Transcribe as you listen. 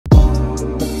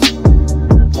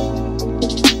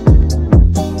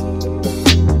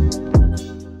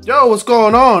Yo, what's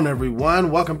going on,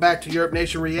 everyone? Welcome back to YURP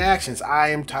Nation Reactions. I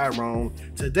am Tyrone.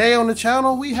 Today on the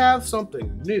channel, we have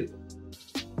something new.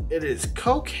 It is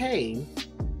Cocaine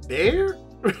Bear?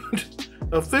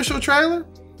 Official trailer?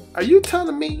 Are you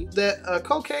telling me that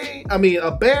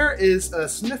a bear is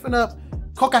sniffing up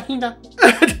cocaine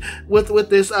with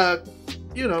this,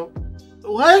 you know,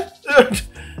 what?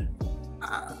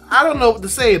 I don't know what to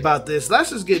say about this.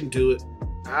 Let's just get into it.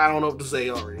 I don't know what to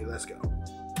say already. Let's go.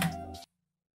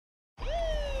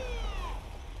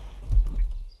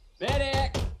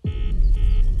 Medic!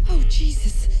 Oh,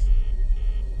 Jesus.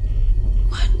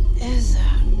 What is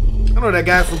that? I know that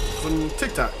guy from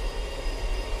TikTok.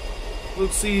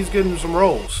 Let's see, he's getting some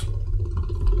rolls.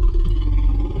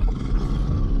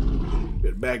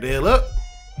 Better back the hell up.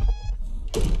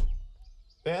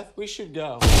 Beth, we should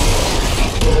go.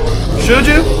 Should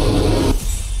you?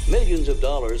 Millions of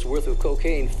dollars worth of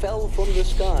cocaine fell from the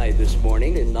sky this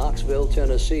morning in Knoxville,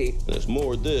 Tennessee. There's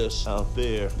more of this out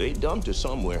there. They dumped it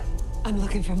somewhere. I'm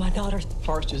looking for my daughter.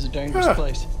 Forest is a dangerous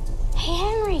place. Hey,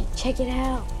 Henry, check it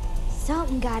out.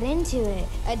 Something got into it.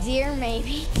 A deer,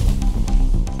 maybe.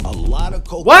 A lot of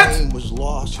cocaine was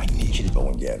lost. I need you to go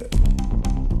and get it.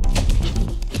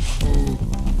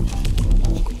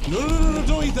 No,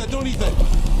 don't eat that, don't eat that.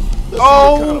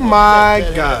 Oh my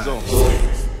God.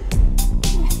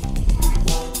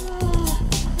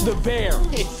 The bear,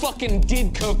 it fucking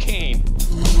did cocaine.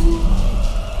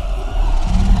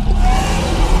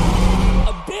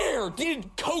 A bear did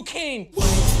cocaine.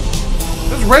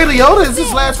 This is Ray Liotta. Is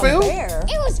this last film? Bear?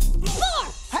 It was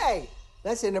far. Hey,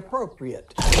 that's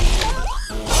inappropriate.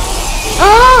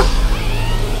 Ah!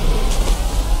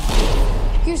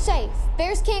 You're safe.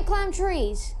 Bears can't climb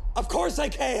trees. Of course I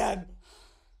can.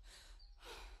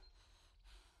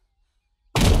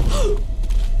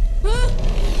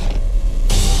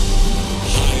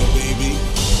 Baby.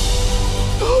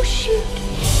 Oh shit.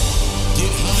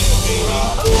 Get higher,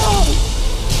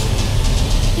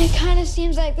 baby. It kind of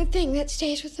seems like the thing that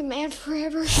stays with a man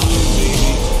forever.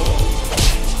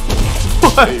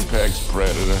 Apex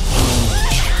predator.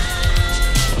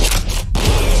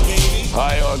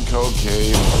 High on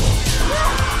cocaine.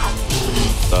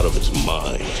 Out of its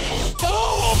mind.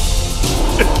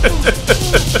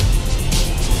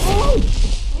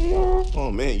 Oh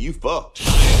man, you fucked.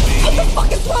 What the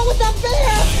fuck is wrong with that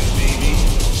bear?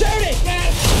 Shoot it,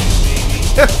 man.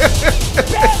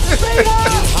 Get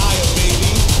higher, baby.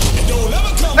 And don't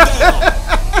ever come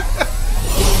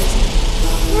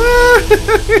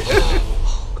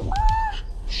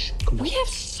down. We have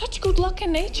such good luck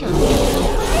in nature.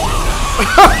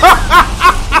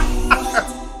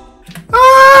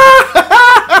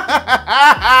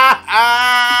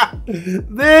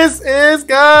 This is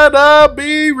gonna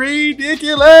be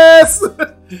ridiculous.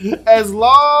 As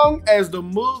long as the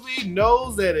movie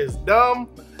knows that it's dumb,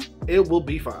 it will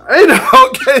be fine.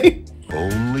 Okay?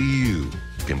 Only you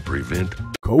can prevent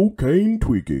cocaine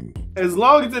tweaking. As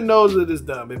long as it knows that it's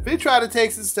dumb. If it try to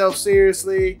take itself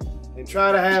seriously and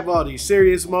try to have all these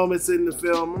serious moments in the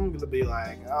film, I'm gonna be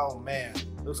like, oh man,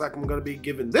 looks like I'm gonna be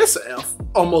giving this an F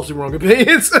on Mostly Wrong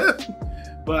Opinions.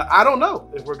 But I don't know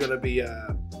if we're gonna be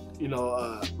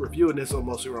reviewing this on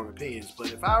Mostly Wrong Opinions.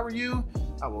 But if I were you,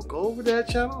 I will go over to that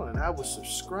channel and I will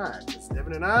subscribe, because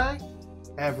Devin and I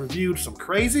have reviewed some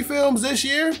crazy films this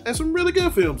year and some really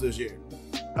good films this year.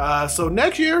 So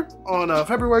next year on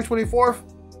February 24th,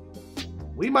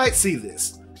 we might see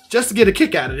this just to get a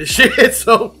kick out of this shit.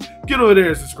 So get over there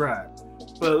and subscribe.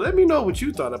 But let me know what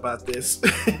you thought about this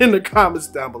in the comments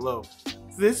down below.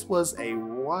 This was a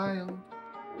wild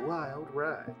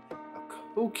ride. A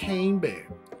cocaine bear.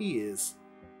 He is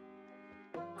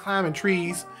climbing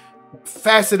trees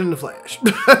faster than the Flash.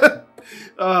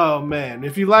 Oh man,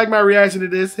 if you like my reaction to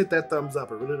this, hit that thumbs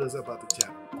up. It really does help out the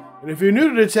channel. And if you're new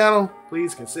to the channel,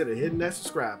 please consider hitting that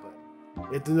subscribe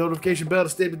button. Hit the notification bell to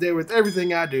stay up to date with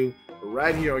everything I do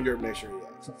right here on YURP Nation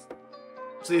Reactions.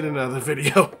 See you in another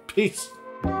video. Peace.